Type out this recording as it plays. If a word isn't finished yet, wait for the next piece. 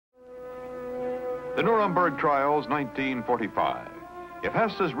The Nuremberg trials, 1945. If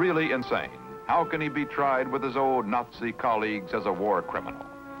Hess is really insane, how can he be tried with his old Nazi colleagues as a war criminal?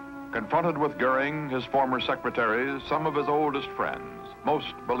 Confronted with Goering, his former secretaries, some of his oldest friends,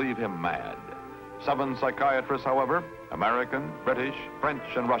 most believe him mad. 7 psychiatrists, however, American, British, French,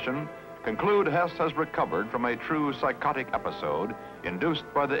 and Russian, conclude Hess has recovered from a true psychotic episode induced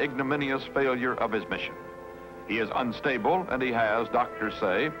by the ignominious failure of his mission. He is unstable, and he has, doctors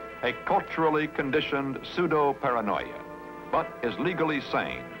say, a culturally conditioned pseudo-paranoia, but is legally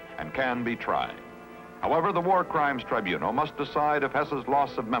sane and can be tried. However, the War Crimes Tribunal must decide if Hess's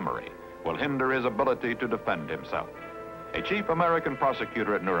loss of memory will hinder his ability to defend himself. A chief American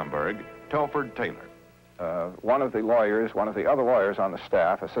prosecutor at Nuremberg, Telford Taylor. One of the other lawyers on the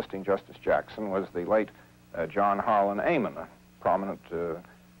staff assisting Justice Jackson was the late John Harlan Amon, a prominent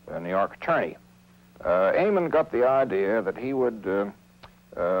New York attorney. Amon got the idea that he would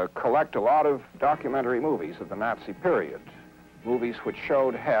collect a lot of documentary movies of the Nazi period, movies which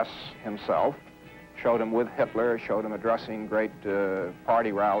showed Hess himself, showed him with Hitler, showed him addressing great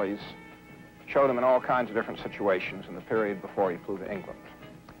party rallies, showed him in all kinds of different situations in the period before he flew to England.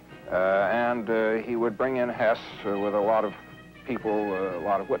 And he would bring in Hess with a lot of people, a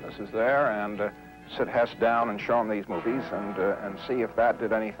lot of witnesses there, and sit Hess down and show him these movies and see if that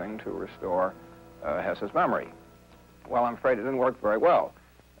did anything to restore Hess's memory. Well, I'm afraid it didn't work very well.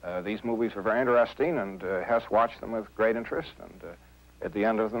 These movies were very interesting, and Hess watched them with great interest. And at the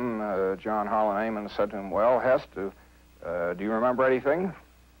end of them, John Harlan Amon said to him, "Well, Hess, do you remember anything?"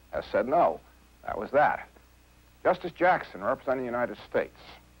 Hess said no. That was that. Justice Jackson, representing the United States,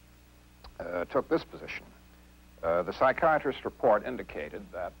 took this position. The psychiatrist's report indicated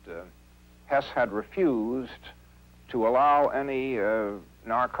that Hess had refused to allow any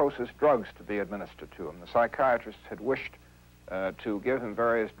narcosis drugs to be administered to him. The psychiatrist had wished to give him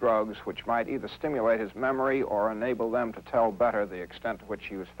various drugs which might either stimulate his memory or enable them to tell better the extent to which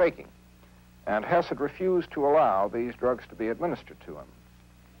he was faking. And Hess had refused to allow these drugs to be administered to him.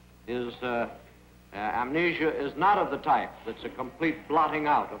 His amnesia is not of the type that's a complete blotting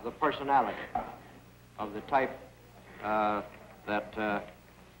out of the personality, of the type that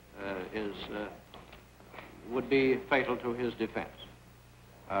would be fatal to his defense.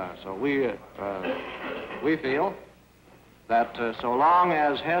 So we feel that so long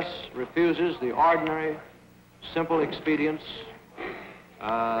as Hess refuses the ordinary, simple expedients,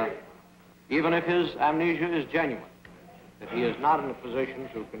 even if his amnesia is genuine, that he is not in a position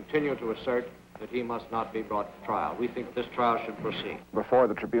to continue to assert that he must not be brought to trial. We think this trial should proceed. Before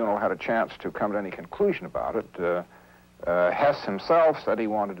the tribunal had a chance to come to any conclusion about it, Hess himself said he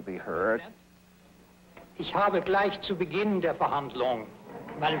wanted to be heard. Ich habe gleich zu Beginn der Verhandlung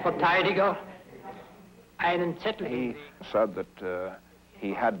meinem Verteidiger einen Zettel. He said that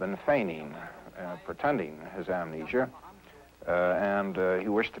he had been feigning, pretending his amnesia, and he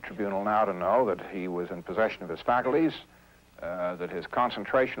wished the tribunal now to know that he was in possession of his faculties, that his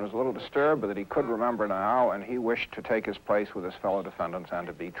concentration was a little disturbed, but that he could remember now, and he wished to take his place with his fellow defendants and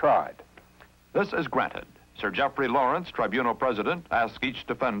to be tried. This is granted. Sir Geoffrey Lawrence, tribunal president, asks each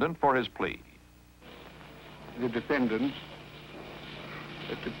defendant for his plea. The defendants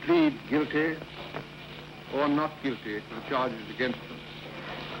to plead guilty or not guilty to the charges against them.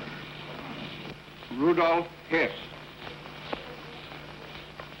 Rudolf Hess.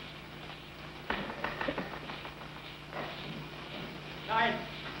 Nein.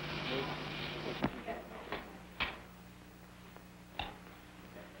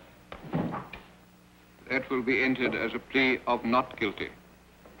 That will be entered as a plea of not guilty.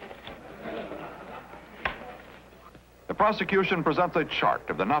 The prosecution presents a chart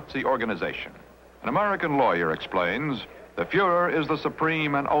of the Nazi organization. An American lawyer explains, the Fuhrer is the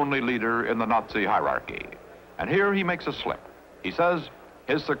supreme and only leader in the Nazi hierarchy. And here he makes a slip. He says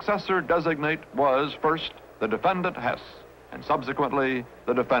his successor designate was first the defendant Hess, and subsequently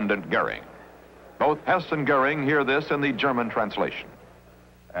the defendant Goering. Both Hess and Goering hear this in the German translation.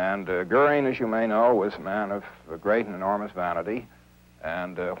 And Goering, as you may know, was a man of great and enormous vanity.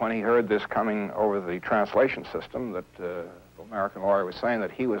 And when he heard this coming over the translation system, that the American lawyer was saying that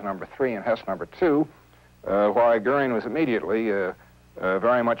he was number 3 and Hess number 2, why Goering was immediately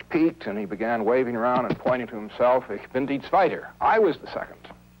very much piqued, and he began waving around and pointing to himself, "Ich bin die Zweiter." I was the second.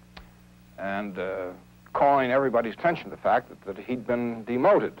 And calling everybody's attention to the fact that he'd been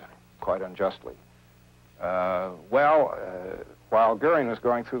demoted, quite unjustly. While Goering was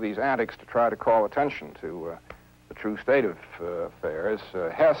going through these antics to try to call attention to the true state of affairs,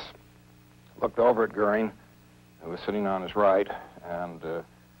 Hess looked over at Goering, who was sitting on his right, and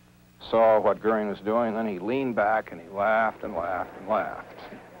saw what Goering was doing. Then he leaned back and he laughed and laughed and laughed.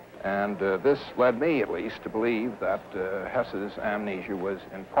 And this led me, at least, to believe that Hess's amnesia was,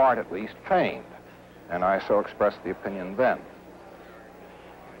 in part at least, feigned. And I so expressed the opinion then.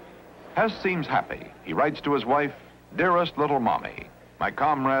 Hess seems happy. He writes to his wife, "Dearest little mommy, my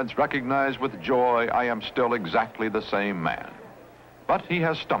comrades recognize with joy I am still exactly the same man." But he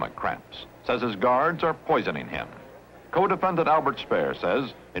has stomach cramps, says his guards are poisoning him. Co-defendant Albert Speer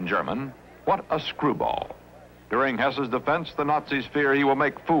says, in German, "What a screwball." During Hess's defense, the Nazis fear he will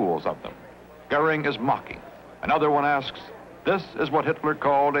make fools of them. Goering is mocking. Another one asks, "This is what Hitler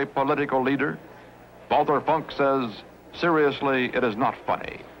called a political leader?" Walter Funk says, "Seriously, it is not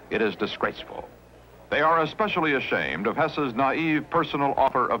funny. It is disgraceful." They are especially ashamed of Hess's naive personal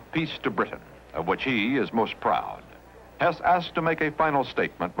offer of peace to Britain, of which he is most proud. Hess asked to make a final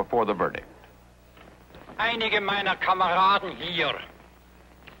statement before the verdict. Einige meiner Kameraden hier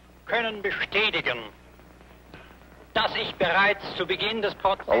können bestätigen, dass ich bereits zu Beginn des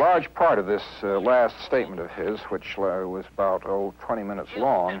Prozesses... A large part of this last statement of his, which was about, 20 minutes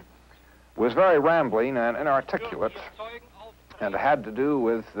long, was very rambling and inarticulate, and had to do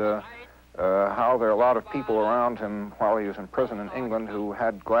with how there are a lot of people around him while he was in prison in England who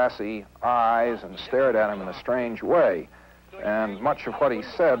had glassy eyes and stared at him in a strange way. And much of what he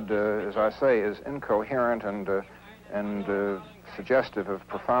said, as I say, is incoherent and suggestive of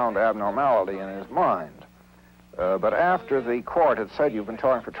profound abnormality in his mind. But after the court had said, "You've been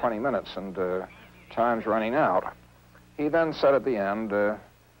talking for 20 minutes and time's running out," he then said at the end,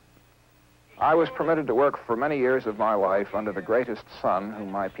 "I was permitted to work for many years of my life under the greatest son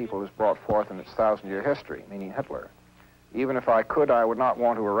whom my people has brought forth in its 1,000-year history," meaning Hitler. "Even if I could, I would not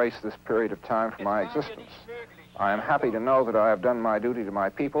want to erase this period of time from my existence. I am happy to know that I have done my duty to my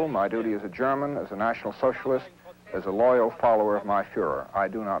people, my duty as a German, as a National Socialist, as a loyal follower of my Führer. I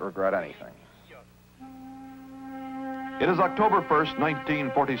do not regret anything." It is October 1st,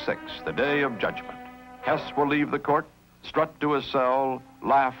 1946, the day of judgment. Hess will leave the court, strut to his cell,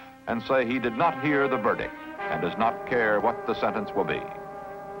 laugh, and say he did not hear the verdict and does not care what the sentence will be.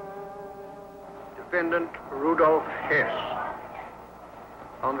 Defendant Rudolf Hess,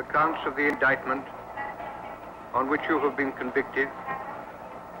 on the counts of the indictment on which you have been convicted,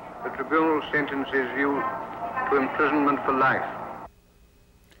 the tribunal sentences you to imprisonment for life.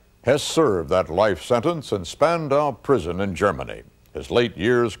 Hess served that life sentence in Spandau prison in Germany, his late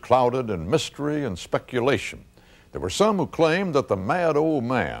years clouded in mystery and speculation. There were some who claimed that the mad old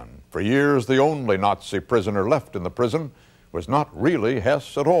man, for years the only Nazi prisoner left in the prison, was not really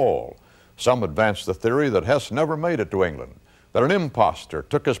Hess at all. Some advanced the theory that Hess never made it to England, that an imposter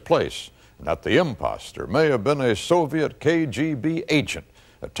took his place, and that the imposter may have been a Soviet KGB agent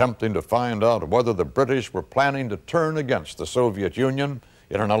attempting to find out whether the British were planning to turn against the Soviet Union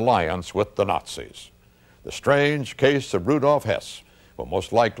in an alliance with the Nazis. The strange case of Rudolf Hess will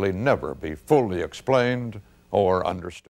most likely never be fully explained or understood.